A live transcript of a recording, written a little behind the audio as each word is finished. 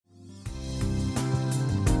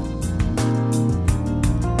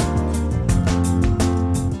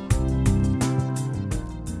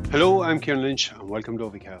Hello, I'm Kieran Lynch and welcome to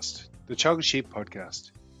OviCast, the Teagasc Sheep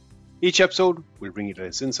podcast. Each episode will bring you the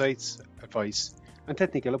latest insights, advice and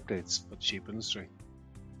technical updates for the sheep industry.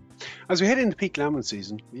 As we head into peak lambing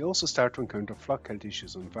season, we also start to encounter flock health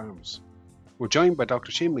issues on farms. We're joined by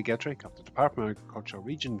Dr Shane Mc McGettrick of the Department of Agriculture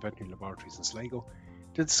Region Veterinary Laboratories in Sligo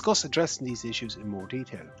to discuss addressing these issues in more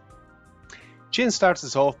detail. Shane starts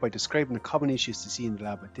us off by describing the common issues to see in the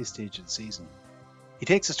lab at this stage of the season. He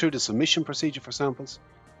takes us through the submission procedure for samples,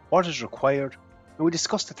 what is required, and we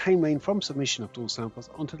discuss the timeline from submission of those samples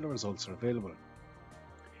until the results are available.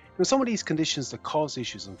 Now, some of these conditions that cause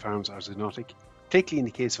issues on farms are zoonotic, particularly in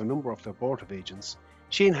the case of a number of the abortive agents.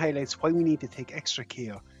 Shane highlights why we need to take extra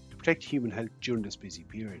care to protect human health during this busy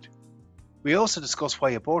period. We also discuss why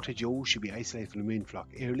aborted ewes should be isolated from the main flock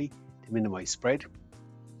early to minimise spread,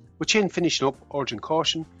 with Shane finishing up urging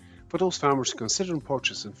caution for those farmers to consider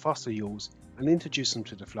purchasing foster ewes and introduce them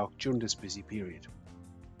to the flock during this busy period.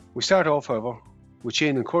 We start off, however, with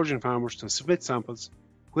Shane encouraging farmers to submit samples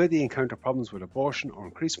where they encounter problems with abortion or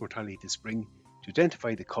increased mortality this spring to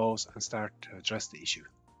identify the cause and start to address the issue.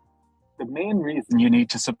 The main reason you need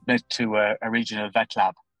to submit to a regional vet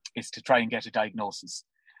lab is to try and get a diagnosis.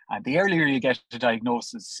 And the earlier you get a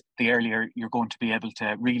diagnosis, the earlier you're going to be able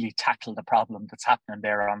to really tackle the problem that's happening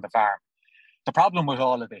there on the farm. The problem with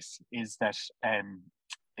all of this is that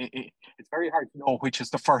it's very hard to know which is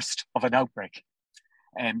the first of an outbreak.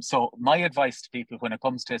 So my advice to people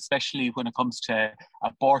especially when it comes to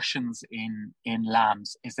abortions in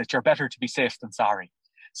lambs is that you're better to be safe than sorry.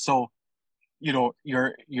 So, you know,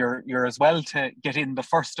 you're as well to get in the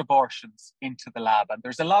first abortions into the lab. And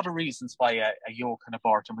there's a lot of reasons why a ewe can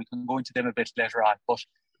abort, and we can go into them a bit later on. But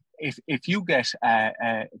if you get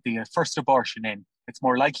the first abortion in, it's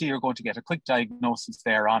more likely you're going to get a quick diagnosis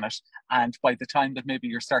there on it. And by the time that maybe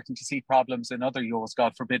you're starting to see problems in other ewes,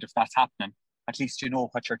 God forbid if that's happening, at least you know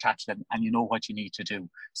what you're tackling and you know what you need to do.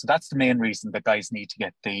 So that's the main reason that guys need to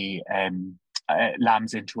get the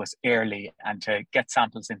lambs into us early and to get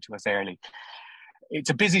samples into us early.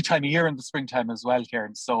 It's a busy time of year in the springtime as well,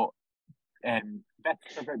 Kieran. So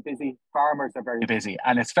vets are very busy, farmers are very busy,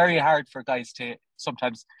 and it's very hard for guys to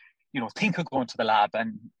sometimes, think of going to the lab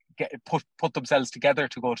and put themselves together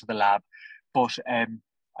to go to the lab. But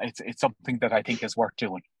it's something that I think is worth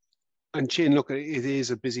doing. And Shane, look, it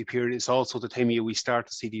is a busy period. It's also the time of year we start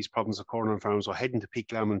to see these problems occurring on farms. We're heading to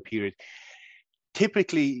peak lambing period.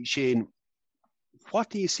 Typically, Shane, what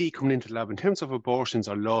do you see coming into the lab in terms of abortions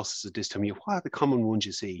or losses at this time of year? What are the common ones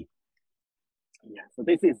you see? Yeah, so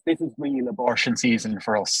this is real abortion season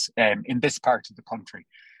for us in this part of the country.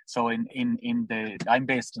 So I'm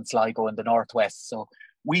based in Sligo in the northwest, so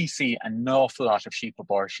we see an awful lot of sheep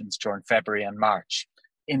abortions during February and March.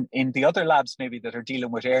 In the other labs maybe that are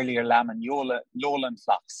dealing with earlier lamb and lowland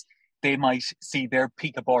flocks, they might see their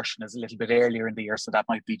peak abortion as a little bit earlier in the year. So that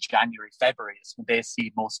might be January, February is when they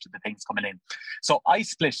see most of the things coming in. So I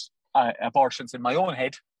split abortions in my own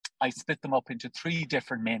head. I split them up into three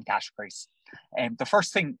different main categories. The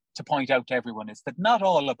first thing to point out to everyone is that not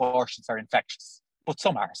all abortions are infectious, but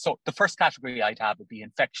some are. So the first category I'd have would be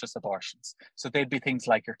infectious abortions. So they'd be things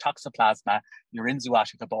like your toxoplasma, your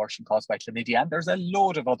zoonotic abortion caused by chlamydia, and there's a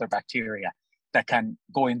load of other bacteria that can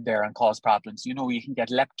go in there and cause problems. You can get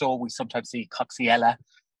lepto, we sometimes see coxiella,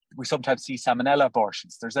 we sometimes see salmonella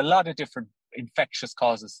abortions. There's a lot of different infectious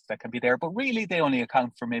causes that can be there, but really they only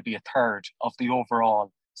account for maybe a third of the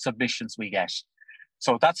overall submissions we get.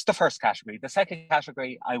 So that's the first category. The second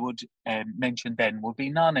category I would mention then would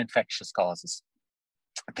be non-infectious causes.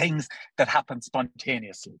 Things that happen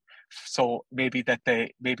spontaneously. So maybe that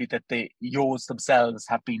the ewes themselves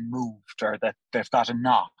have been moved or that they've got a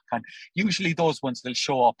knock. And usually those ones will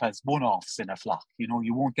show up as one-offs in a flock.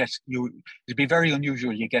 It'd be very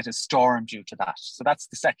unusual you get a storm due to that. So that's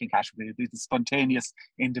the second category, it'd be the spontaneous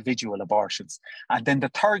individual abortions. And then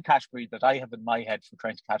the third category that I have in my head for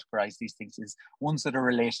trying to categorize these things is ones that are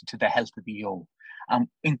related to the health of the ewe.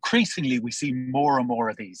 Increasingly, we see more and more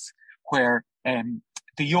of these where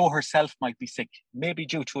the ewe herself might be sick, maybe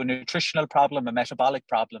due to a nutritional problem, a metabolic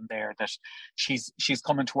problem there, that she's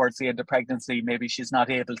coming towards the end of pregnancy. Maybe she's not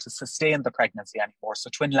able to sustain the pregnancy anymore. So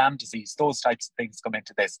twin lamb disease, those types of things come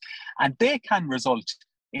into this. And they can result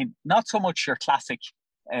in not so much your classic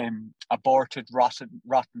aborted,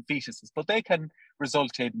 rotten fetuses, but they can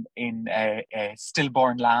result in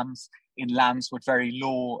stillborn lambs, in lambs with very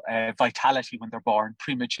low vitality when they're born,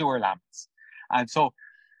 premature lambs. And so,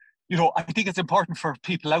 I think it's important for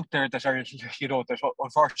people out there that are, that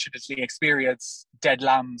unfortunately experience dead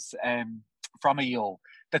lambs from a ewe,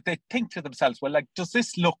 that they think to themselves, well, does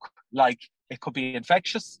this look like it could be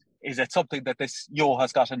infectious? Is it something that this ewe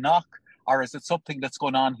has got a knock? or is it something that's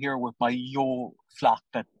going on here with my yo flock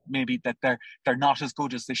that maybe that they're not as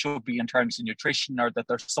good as they should be in terms of nutrition, or that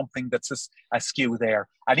there's something that's askew there?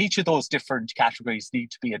 And each of those different categories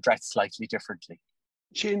need to be addressed slightly differently.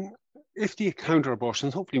 Shane, if they encounter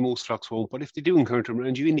abortions, hopefully most flocks won't, but if they do encounter them,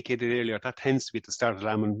 and you indicated earlier, that tends to be at the start of the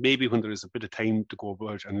lambing, maybe when there is a bit of time to go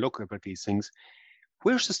about and look about these things.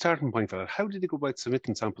 Where's the starting point for that? How did they go about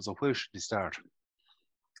submitting samples, or where should they start?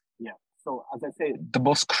 Yeah, so as I say, the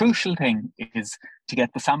most crucial thing is to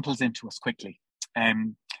get the samples into us quickly.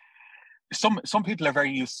 Some people are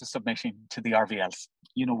very used to submitting to the RVLs.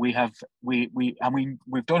 You know,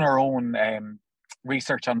 we've done our own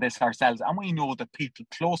research on this ourselves, and we know that people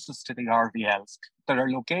closest to the RVLs, that are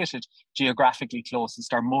located geographically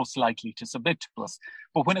closest, are most likely to submit to us.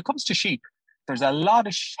 But when it comes to sheep, there's a lot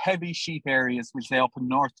of heavy sheep areas, we'll say up in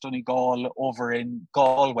North Donegal, over in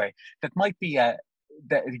Galway, that might be in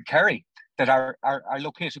Kerry, that are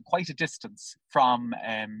located quite a distance from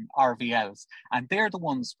RVLs. And they're the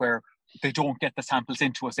ones where they don't get the samples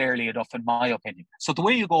into us early enough, in my opinion. So the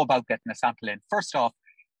way you go about getting a sample in, first off,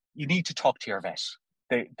 you need to talk to your vet.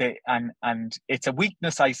 And it's a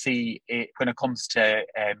weakness I see when it comes to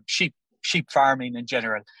sheep farming in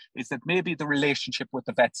general, is that maybe the relationship with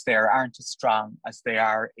the vets there aren't as strong as they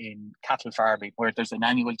are in cattle farming, where there's an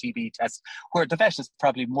annual TB test, where the vet is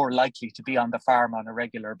probably more likely to be on the farm on a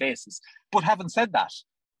regular basis. But having said that,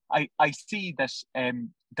 I see that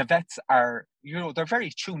the vets are, you know, they're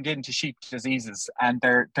very tuned into sheep diseases, and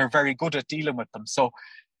they're very good at dealing with them. So,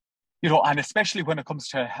 you know, and especially when it comes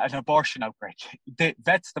to an abortion outbreak, the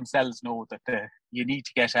vets themselves know that you need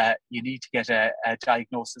to get a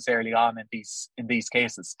diagnosis early on in these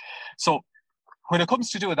cases. So when it comes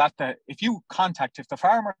to doing that, if the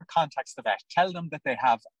farmer contacts the vet, tell them that they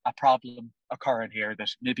have a problem occurring here, that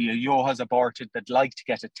maybe a ewe has aborted, they'd like to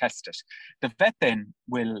get it tested. The vet then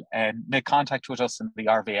will make contact with us in the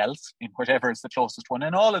RVLs, in whatever is the closest one.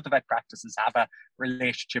 And all of the vet practices have a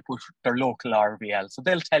relationship with their local RVL. So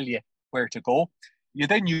they'll tell you where to go. You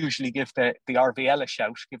then usually give the RVL a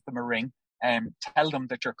shout, give them a ring, tell them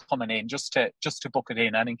that you're coming in, just to book it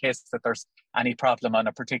in. And in case that there's any problem on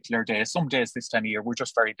a particular day, some days this time of year we're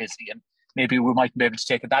just very busy, and maybe we mightn't be able to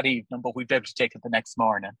take it that evening, but we'd be able to take it the next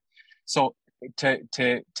morning. So to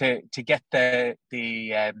get the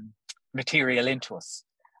material into us.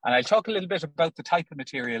 And I'll talk a little bit about the type of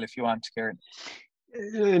material if you want, Kieran.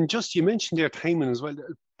 And just, you mentioned their timing as well.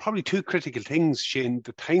 Probably two critical things, Shane: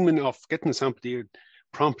 the timing of getting the sample here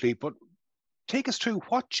promptly, but take us through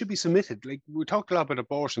what should be submitted. Like, we talked a lot about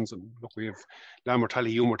abortions, and look, we have lamb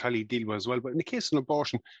mortality, ewe mortality to deal with as well. But in the case of an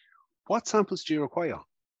abortion, what samples do you require?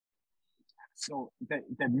 So the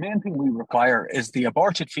main thing we require is the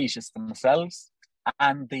aborted fetus themselves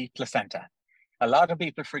and the placenta. A lot of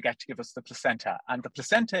people forget to give us the placenta, and the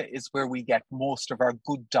placenta is where we get most of our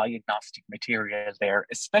good diagnostic material there,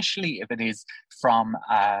 especially if it is from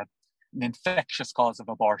an infectious cause of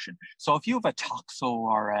abortion. So if you have a toxo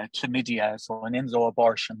or a chlamydia, so an enzo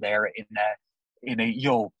abortion there in a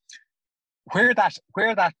ewe, where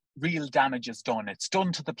that real damage is done, it's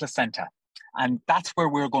done to the placenta. And that's where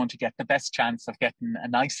we're going to get the best chance of getting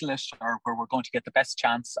an isolate, or where we're going to get the best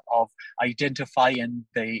chance of identifying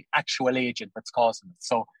the actual agent that's causing it.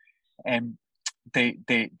 So,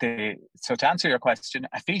 so to answer your question,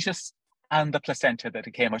 a fetus and the placenta that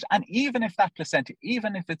it came out, and even if that placenta,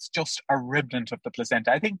 even if it's just a remnant of the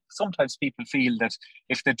placenta, I think sometimes people feel that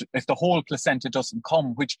if the whole placenta doesn't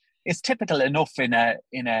come, which is typical enough in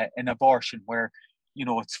an abortion, where, you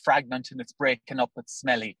know, it's fragment and it's breaking up, it's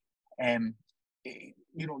smelly.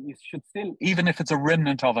 You know, you should still, even if it's a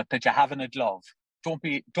remnant of it that you have in a glove, don't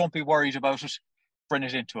be worried about it. Bring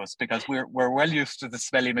it into us, because we're well used to the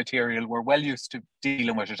smelly material. We're well used to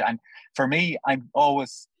dealing with it. And for me, I'm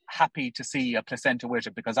always happy to see a placenta with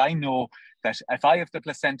it, because I know that if I have the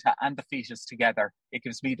placenta and the fetus together, it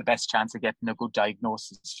gives me the best chance of getting a good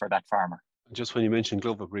diagnosis for that farmer. Just when you mentioned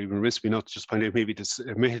glove, it would risk me not to just find out, maybe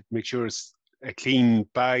to make sure it's a clean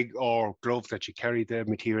bag or glove that you carry the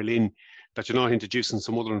material in, that you're not introducing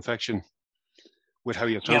some other infection with how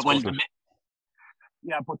you're transporting it.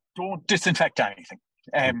 Yeah, but don't disinfect anything.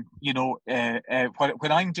 You know,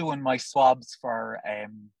 when I'm doing my swabs for a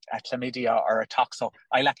chlamydia or a toxo,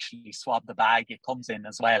 I'll actually swab the bag it comes in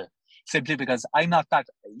as well, simply because I'm not that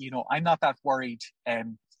worried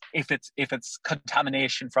if it's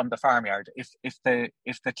contamination from the farmyard. If the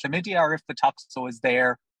chlamydia or if the toxo is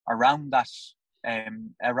there around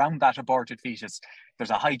that aborted fetus, there's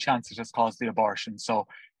a high chance it has caused the abortion. So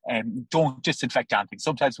don't disinfect anything.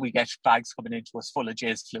 Sometimes we get bags coming into us full of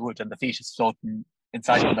J's fluid and the fetus floating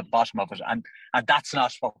inside on the bottom of it, and that's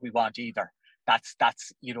not what we want either.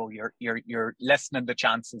 that's you're lessening the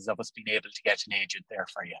chances of us being able to get an agent there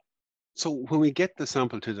for you. So when we get the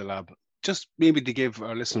sample to the lab, just maybe to give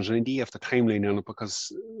our listeners an idea of the timeline on it,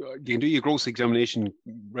 because you can do your gross examination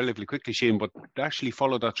relatively quickly, Shane, but to actually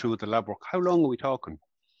follow that through with the lab work, how long are we talking?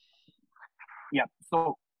 Yeah,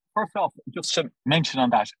 so first off, just to mention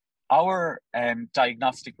on that, our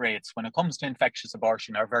diagnostic rates when it comes to infectious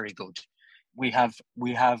abortion are very good. We have,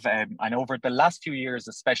 and over the last few years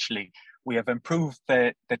especially, we have improved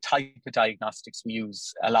the type of diagnostics we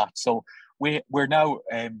use a lot. So we're now,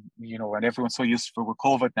 and everyone's so used to with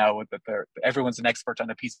COVID now that everyone's an expert on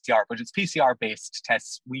the PCR, but it's PCR-based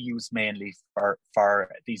tests we use mainly for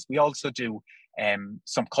these. We also do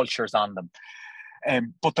some cultures on them.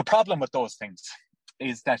 But the problem with those things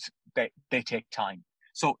is that they take time.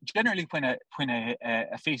 So generally when a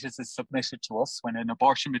fetus is submitted to us, when an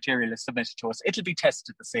abortion material is submitted to us, it'll be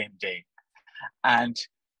tested the same day.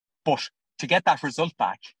 But to get that result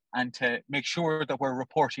back and to make sure that we're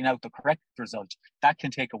reporting out the correct result, that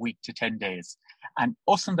can take a week to 10 days. And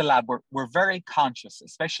us in the lab, we're very conscious,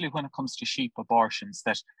 especially when it comes to sheep abortions,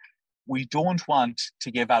 that we don't want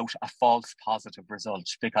to give out a false positive result,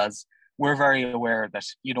 because we're very aware that,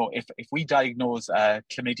 if we diagnose a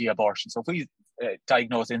chlamydia abortion, so if we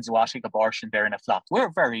diagnose in zoonotic abortion there in a flock,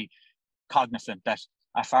 we're very cognizant that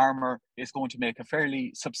a farmer is going to make a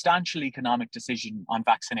fairly substantial economic decision on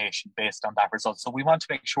vaccination based on that result. So we want to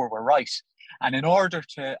make sure we're right. And in order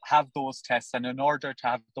to have those tests and in order to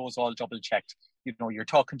have those all double checked, you're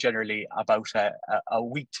talking generally about a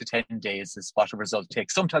week to 10 days is what a result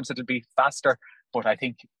takes. Sometimes it'll be faster, but I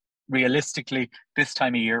think realistically, this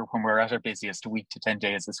time of year when we're at our busiest, a week to 10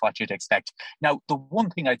 days is what you'd expect. Now, the one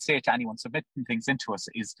thing I'd say to anyone submitting things into us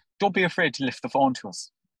is don't be afraid to lift the phone to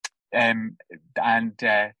us.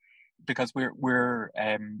 Because we're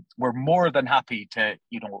more than happy to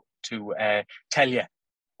tell you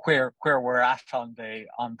where we're at on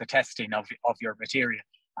the testing of your material.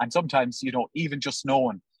 And sometimes, even just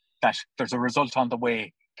knowing that there's a result on the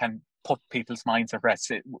way can put people's minds at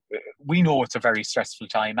rest. We know it's a very stressful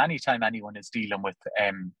time. Anytime anyone is dealing with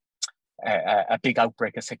a big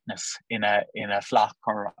outbreak of sickness in a flock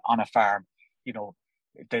or on a farm,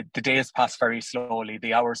 the days pass very slowly,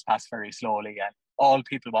 the hours pass very slowly, and all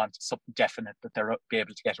people want is something definite that they'll be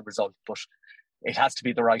able to get a result. But it has to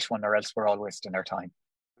be the right one, or else we're all wasting our time.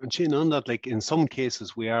 And Shane, on that, like in some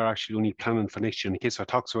cases, we are actually only planning for next year. In the case of a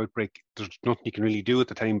toxo outbreak, there's nothing you can really do at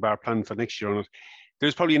the time bar planning for next year on it.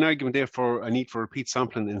 There's probably an argument there for a need for repeat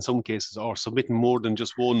sampling in some cases, or submitting more than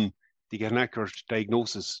just one to get an accurate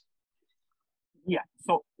diagnosis. Yeah.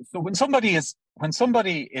 So when somebody is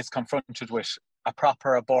confronted with a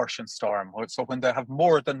proper abortion storm, so when they have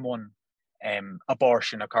more than one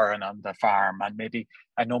abortion occurring on the farm and maybe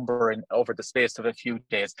a number over the space of a few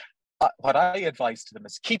days, what I advise to them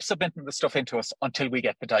is keep submitting the stuff into us until we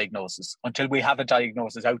get the diagnosis. Until we have a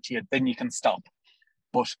diagnosis out to you, then you can stop.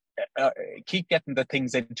 But keep getting the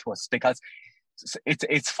things into us, because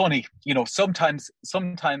it's funny, sometimes,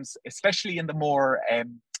 especially in the more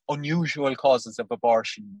unusual causes of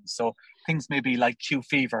abortion, so things maybe like Q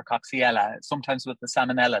fever, Coxiella, sometimes with the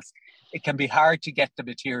salmonellas, it can be hard to get the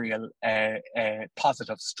material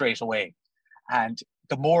positive straight away. And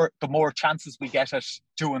the more chances we get at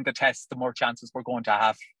doing the test, the more chances we're going to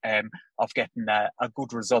have of getting a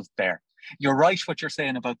good result there. You're right what you're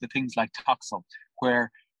saying about the things like toxo,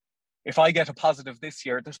 where if I get a positive this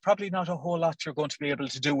year, there's probably not a whole lot you're going to be able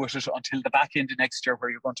to do with it until the back end of next year,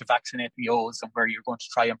 where you're going to vaccinate the O's and where you're going to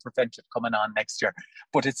try and prevent it coming on next year.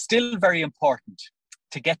 But it's still very important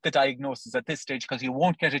to get the diagnosis at this stage, because you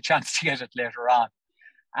won't get a chance to get it later on.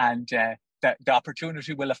 And the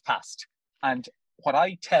opportunity will have passed. And what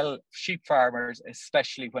I tell sheep farmers,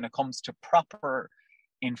 especially when it comes to proper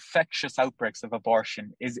infectious outbreaks of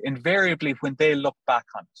abortion, is invariably when they look back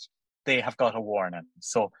on it, they have got a warning.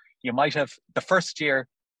 So you might have, the first year,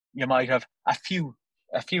 you might have a few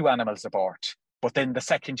animals abort, but then the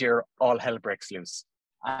second year, all hell breaks loose.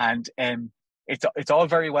 And it's all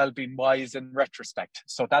very well being wise in retrospect.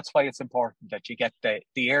 So that's why it's important that you get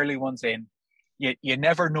the early ones in. You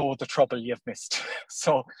never know the trouble you've missed.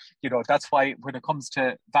 So, that's why when it comes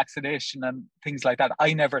to vaccination and things like that,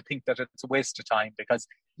 I never think that it's a waste of time, because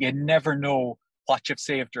you never know what you've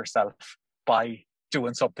saved yourself by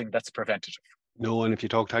doing something that's preventative. No, and if you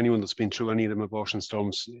talk to anyone that's been through any of them abortion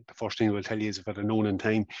storms, the first thing they'll tell you is if it had known in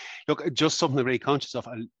time. Look, just something they're very conscious of,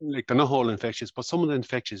 like they're not all infectious, but some of the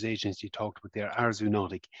infectious agents you talked about there are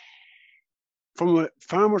zoonotic. From a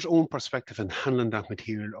farmer's own perspective in handling that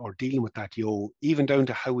material or dealing with that yoe, even down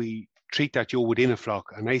to how we treat that yoe within a flock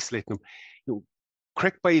and isolate them,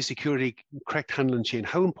 correct biosecurity, correct handling chain,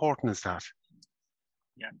 how important is that?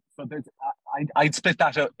 Yeah. So I'd split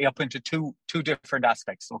that up into two different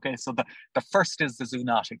aspects. Okay. So the first is the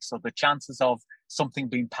zoonotic. So the chances of something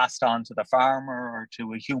being passed on to the farmer or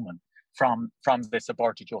to a human from this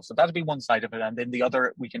aborted yolk. So that'd be one side of it. And then the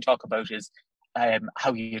other we can talk about is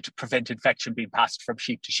how you prevent infection being passed from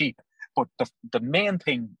sheep to sheep. But the main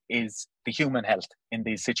thing is the human health in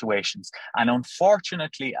these situations. And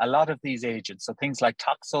unfortunately, a lot of these agents, so things like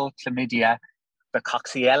toxo, chlamydia, the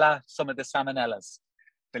coxiella, some of the salmonellas,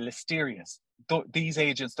 the listerias, these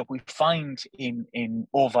agents that we find in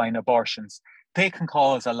ovine abortions, they can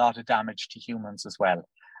cause a lot of damage to humans as well.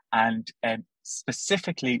 And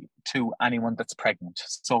specifically to anyone that's pregnant.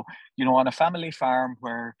 So, on a family farm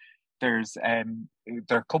where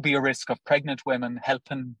there could be a risk of pregnant women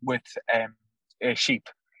helping with sheep,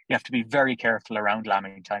 you have to be very careful around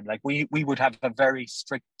lambing time. Like we would have a very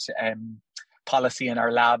strict policy in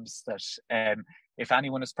our labs that if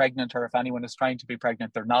anyone is pregnant or if anyone is trying to be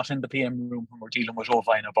pregnant, they're not in the PM room when we're dealing with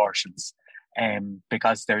ovine abortions,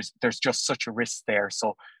 because there's just such a risk there.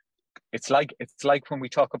 So it's like when we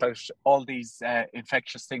talk about all these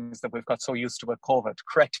infectious things that we've got so used to with COVID,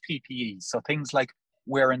 correct PPE. So things like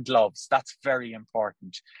wearing gloves, that's very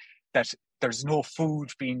important. That there's no food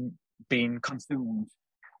being consumed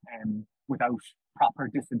without proper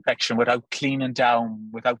disinfection, without cleaning down,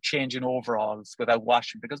 without changing overalls, without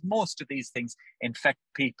washing, because most of these things infect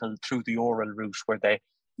people through the oral route where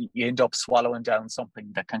you end up swallowing down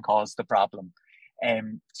something that can cause the problem.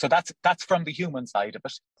 So that's from the human side of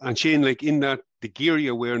it. And Shane, like in that, the gear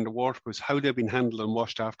you wear in the water was how they've been handled and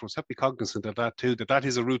washed afterwards. Have to be cognizant of that too, that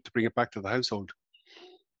is a route to bring it back to the household.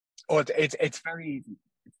 Oh, it's very easy.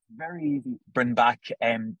 It's very easy to bring back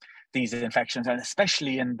these infections, and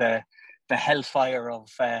especially in the hellfire of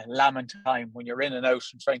lambing time when you're in and out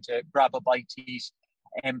and trying to grab a bite to eat.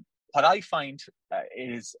 What I find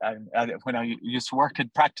is, when I used to work in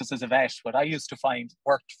practice as a vet, what I used to find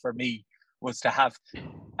worked for me was to have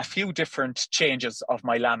a few different changes of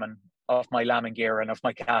my lambing gear and of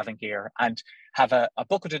my calving gear, and have a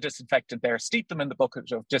bucket of disinfectant there, steep them in the bucket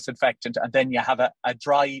of disinfectant, and then you have a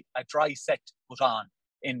dry set put on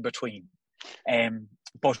in between.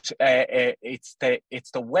 But it's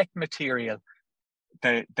the wet material,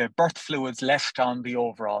 the birth fluids left on the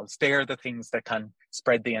overalls. They're the things that can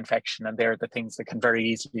spread the infection, and they're the things that can very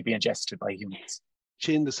easily be ingested by humans.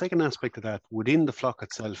 Shane, the second aspect of that, within the flock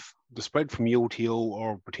itself, the spread from UTO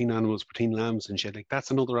or between animals, between lambs and shit, like that's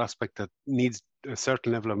another aspect that needs a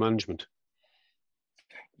certain level of management.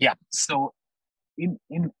 Yeah. So in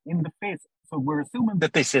the face, so we're assuming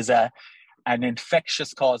that this is an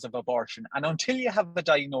infectious cause of abortion. And until you have a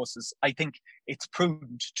diagnosis, I think it's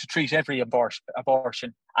prudent to treat every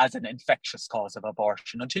abortion as an infectious cause of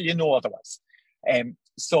abortion until you know otherwise.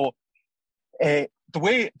 The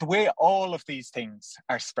way all of these things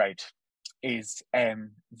are spread is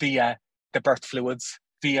via the birth fluids,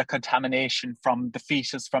 via contamination from the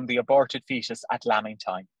fetus, from the aborted fetus at lambing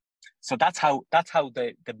time. So that's how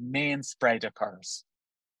the main spread occurs.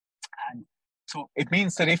 And so it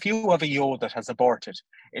means that if you have a ewe that has aborted,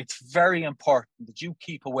 it's very important that you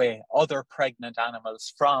keep away other pregnant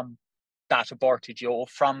animals from that aborted ewe,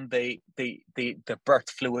 from the birth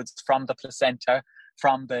fluids, from the placenta,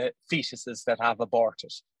 from the fetuses that have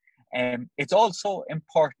aborted. It's also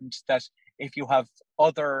important that if you have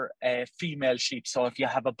other female sheep, so if you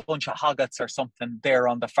have a bunch of hoggets or something there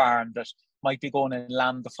on the farm that might be going in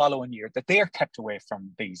lamb the following year, that they're kept away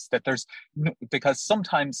from these. Because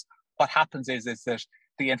sometimes what happens is that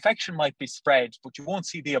the infection might be spread, but you won't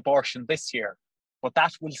see the abortion this year. But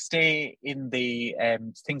that will stay in the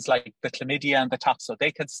things like the chlamydia and the toxo.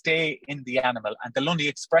 They can stay in the animal, and they'll only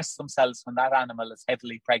express themselves when that animal is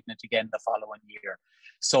heavily pregnant again the following year.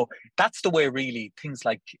 So that's the way, really, things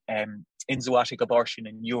like zoonotic abortion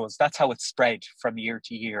in ewes, that's how it's spread from year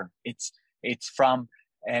to year. It's from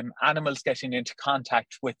animals getting into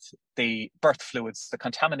contact with the birth fluids, the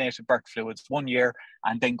contaminated birth fluids, one year,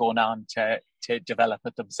 and then going on to develop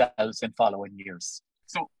it themselves in following years.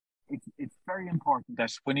 So it's very important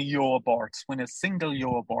that when a ewe aborts, when a single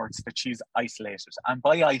ewe aborts, that she's isolated. And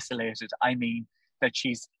by isolated, I mean that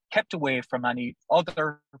she's kept away from any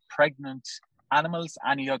other pregnant animals,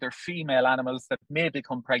 any other female animals that may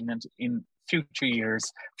become pregnant in future years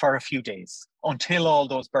for a few days until all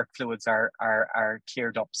those birth fluids are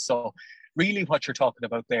cleared up. So really what you're talking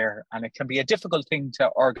about there, and it can be a difficult thing to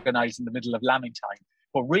organise in the middle of lambing time,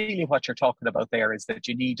 but really what you're talking about there is that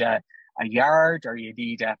you need a yard, or you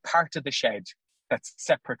need a part of the shed that's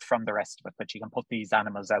separate from the rest of it that you can put these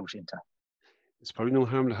animals out into. It's probably no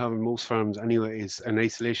harm to have in most farms anyway is an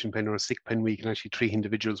isolation pen or a sick pen where you can actually treat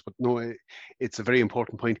individuals. But no, it's a very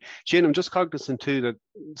important point. Shane, I'm just cognizant too that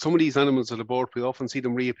some of these animals that abort, we often see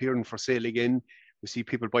them reappearing for sale again. We see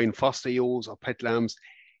people buying foster ewes or pet lambs.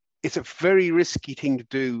 It's a very risky thing to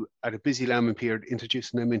do at a busy lambing period,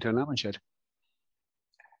 introducing them into a lambing shed.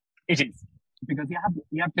 It is, because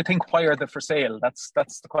you have to think, why are they for sale? That's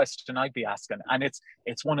the question I'd be asking, and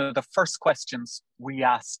it's one of the first questions we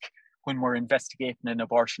ask when we're investigating an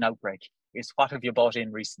abortion outbreak is, what have you bought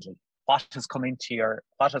in recently? What has come into your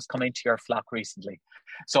flock recently?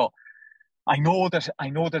 So I know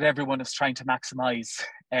that everyone is trying to maximize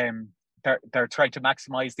they're trying to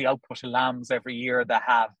maximize the output of lambs every year they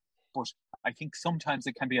have, but I think sometimes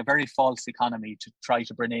it can be a very false economy to try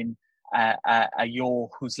to bring in a ewe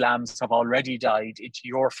whose lambs have already died into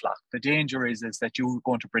your flock. The danger is that you're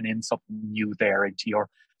going to bring in something new there into your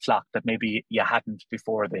flock that maybe you hadn't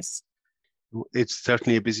before this. It's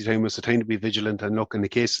certainly a busy time. It's a time to be vigilant and look. In the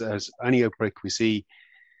case as any outbreak we see,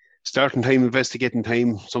 starting time, investigating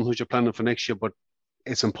time, sometimes you're planning for next year, but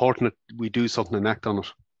it's important that we do something and act on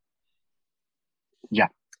it. Yeah,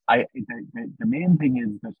 the main thing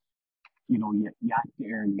is that you act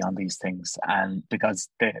early on these things, and because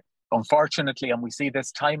unfortunately, and we see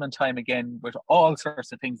this time and time again with all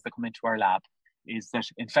sorts of things that come into our lab, is that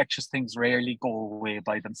infectious things rarely go away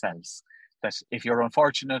by themselves. That if you're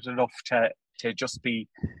unfortunate enough to just be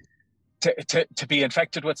to be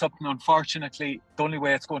infected with something, unfortunately, the only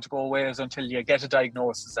way it's going to go away is until you get a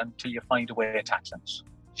diagnosis, until you find a way of tackling it.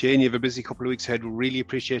 Shane, you have a busy couple of weeks ahead. We really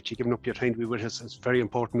appreciate you giving up your time to be with us. It's very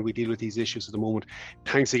important we deal with these issues at the moment.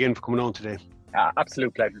 Thanks again for coming on today.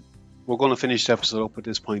 Absolute pleasure. We're going to finish the episode up at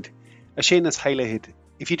this point. As Shane has highlighted,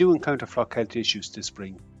 if you do encounter flock health issues this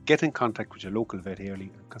spring, get in contact with your local vet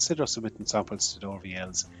early and consider submitting samples to the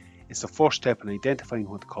RVLs. It's the first step in identifying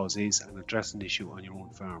what the cause is and addressing the issue on your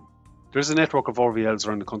own farm. There is a network of RVLs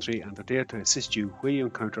around the country and they're there to assist you where you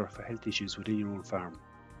encounter for health issues within your own farm.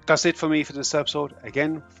 That's it for me for this episode.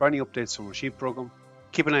 Again, for any updates on our sheep programme,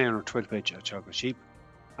 keep an eye on our Twitter page at Teagasc Sheep.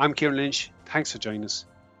 I'm Kieran Lynch. Thanks for joining us.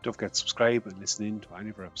 Don't forget to subscribe and listen in to any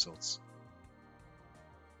of our episodes.